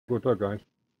Good luck, guys.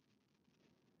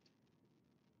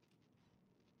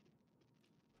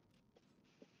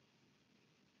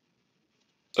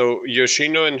 So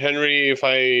Yoshino and Henry, if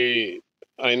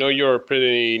I know you're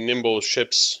pretty nimble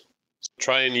ships,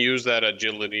 try and use that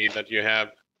agility that you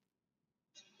have,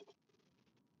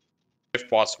 if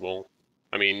possible.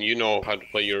 I mean, you know how to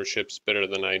play your ships better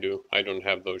than I do. I don't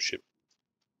have those ships.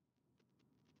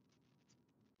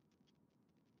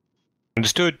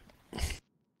 Understood.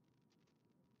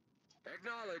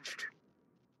 Acknowledged.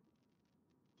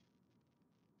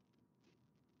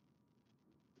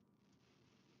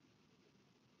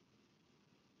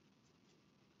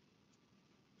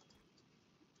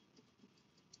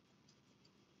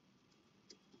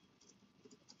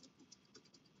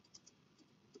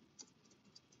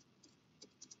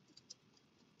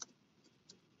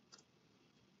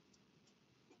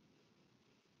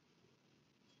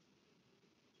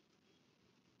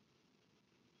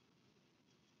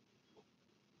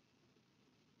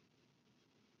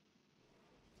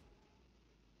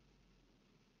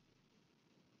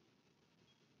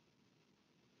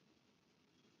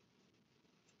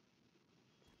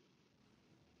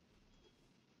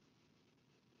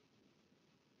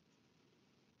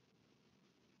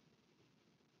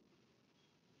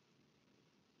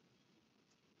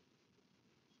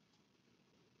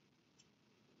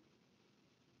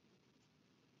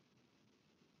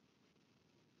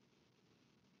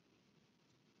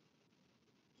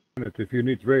 If you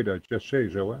need radar, just say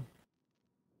so,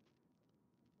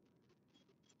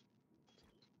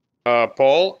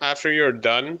 Paul, after you're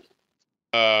done,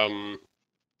 I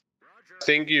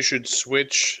think you should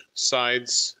switch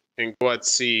sides and go at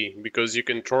C, because you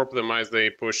can torp them as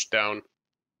they push down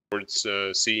towards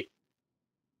C.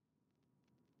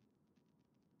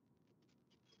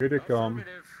 Here they come.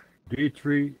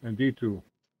 D3 and D2.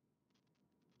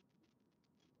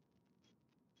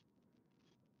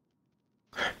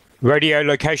 Radio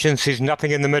location says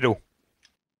nothing in the middle.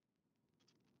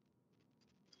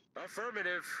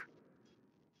 Affirmative.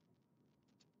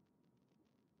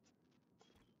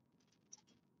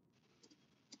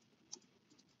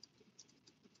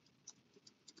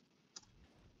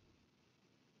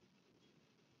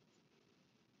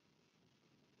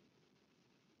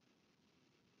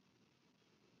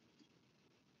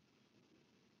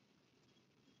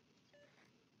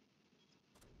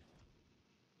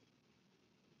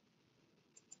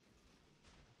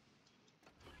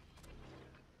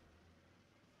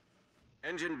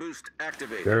 Engine boost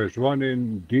activated. There is one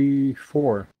in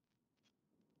D4.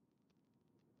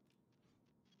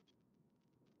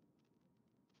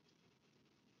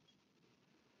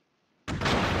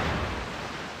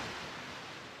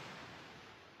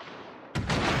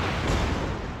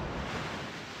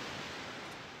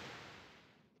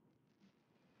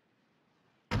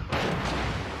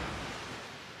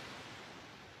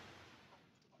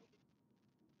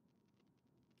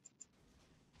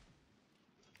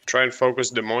 Try and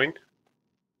focus Des Moines.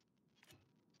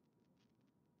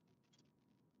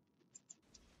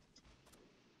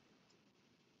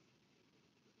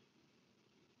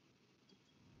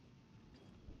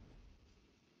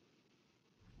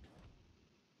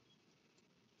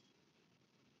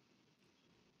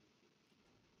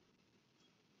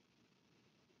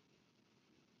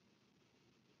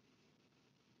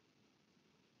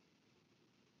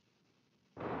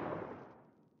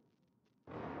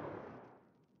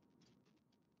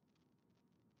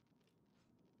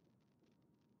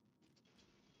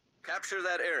 Capture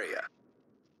that area.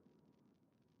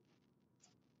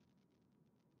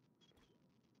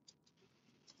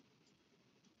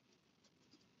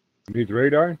 Need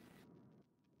radar?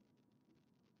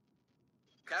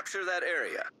 Capture that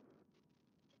area.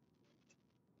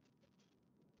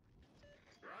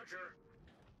 Roger.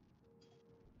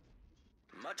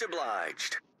 Much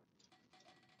obliged.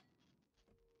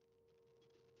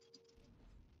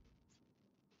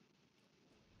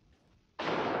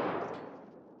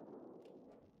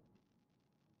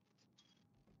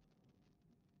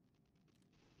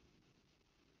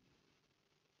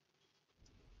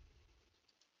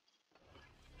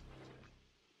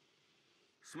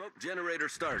 Smoke generator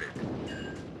started.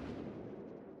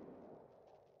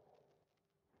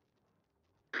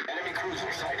 Enemy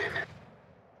cruiser sighted.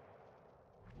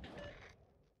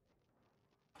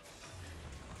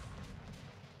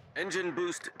 Engine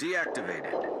boost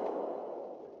deactivated.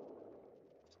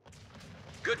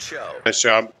 Good show. Nice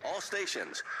job. All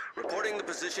stations, reporting the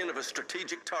position of a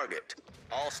strategic target.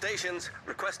 All stations,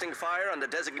 requesting fire on the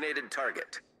designated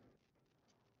target.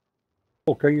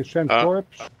 Oh, can you send corps?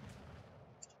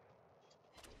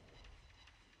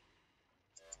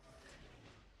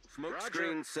 Smoke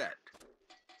screen set.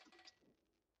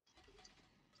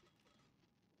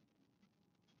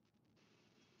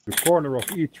 The corner of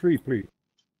E3, please.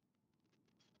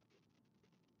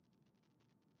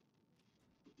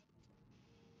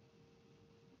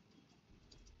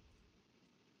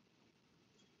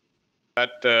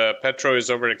 That Petro is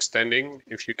overextending.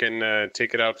 If you can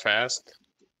take it out fast.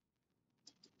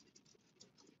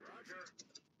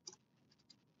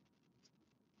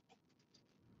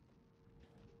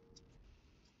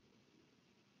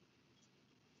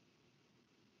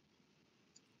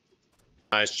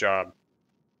 Nice job.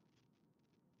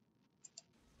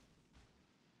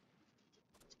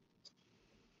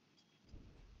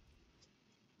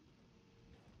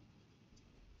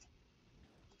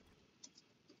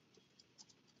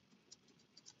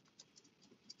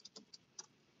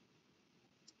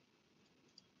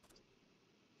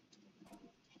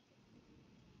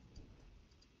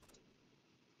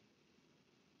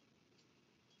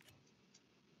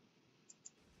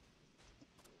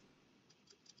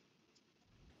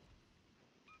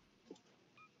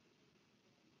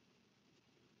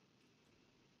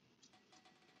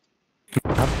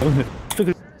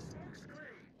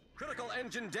 Critical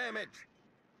engine damage.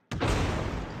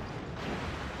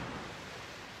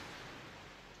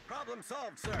 Problem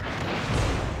solved, sir.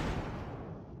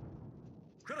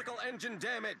 Critical engine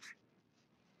damage.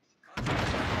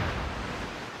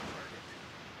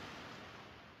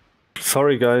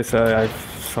 Sorry guys, I have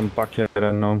some bug here, I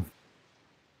don't know.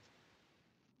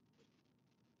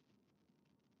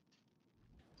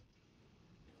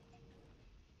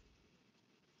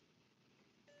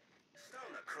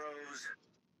 Stone the crows.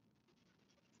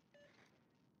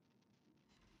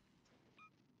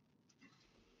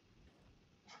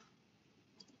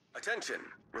 Attention,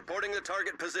 reporting the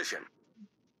target position.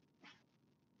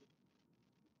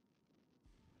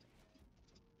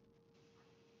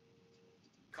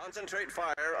 Concentrate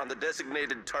fire on the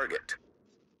designated target.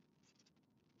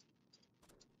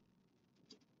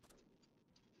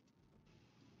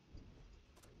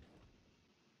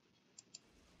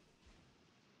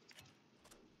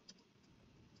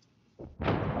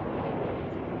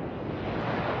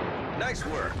 Nice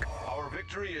work. Our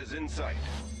victory is in sight.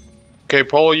 Okay,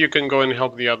 Paul, you can go and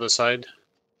help the other side.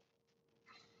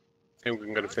 I think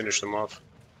we're gonna finish them off.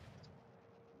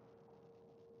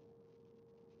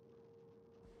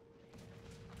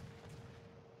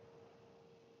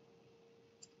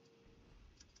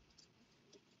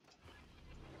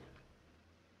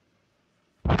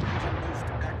 Boost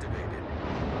activated.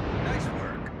 Nice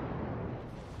work.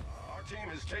 Our team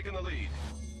has taken the lead.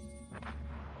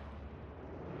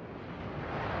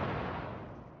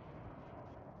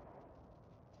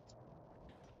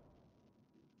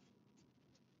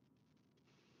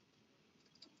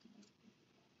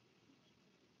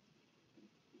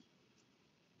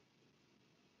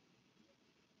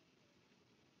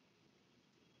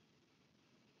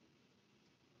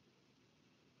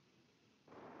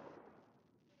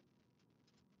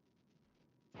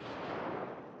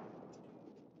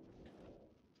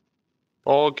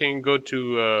 Paul, can you go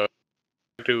to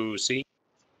C?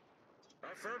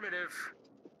 Affirmative.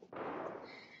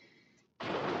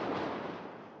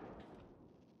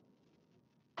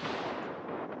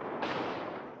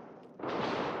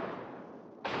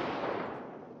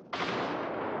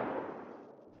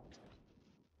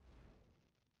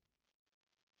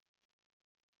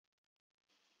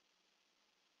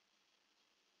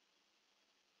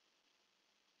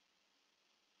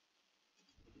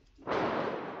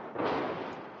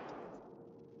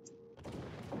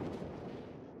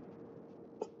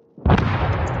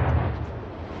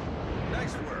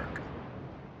 Nice work.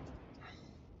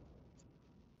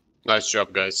 Nice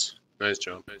job, guys. Nice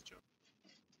job. Nice job.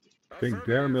 I think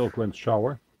their milk went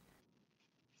sour.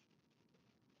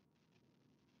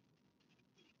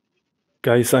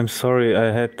 Guys, I'm sorry,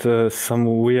 I had some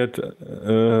weird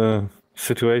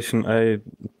situation. I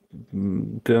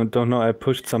don't know, I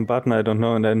pushed some button, I don't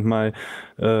know, and then my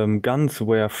guns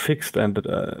were fixed, and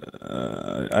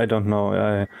I don't know,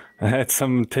 I had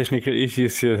some technical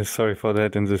issues here. Sorry for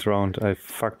that in this round. I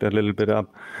fucked a little bit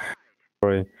up.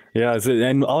 Sorry. Yeah,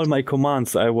 and all my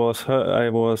commands, I was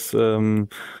punching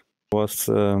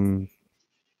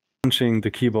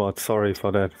the keyboard. Sorry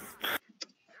for that.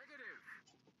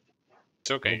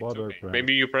 It's okay. No bother, friend.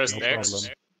 Maybe you pressed No X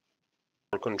problem.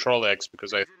 or Control X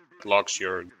because I locks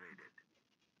your.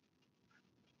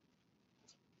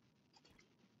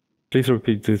 Please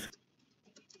repeat this.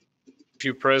 If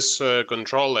you press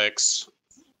Control X,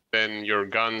 then your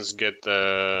guns get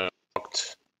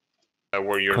locked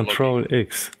where you're Control looking.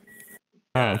 X.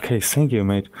 Ah, okay. Thank you,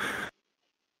 mate.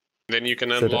 Then you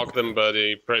can So unlock them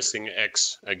by pressing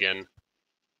X again.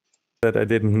 that I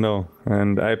didn't know,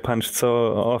 and I punched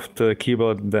so off the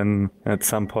keyboard. Then at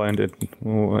some point it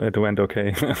went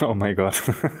okay. Oh my god!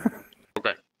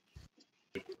 Okay.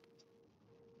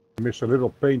 I missed a little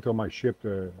paint on my ship.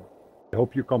 I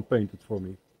hope you can paint it for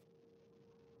me.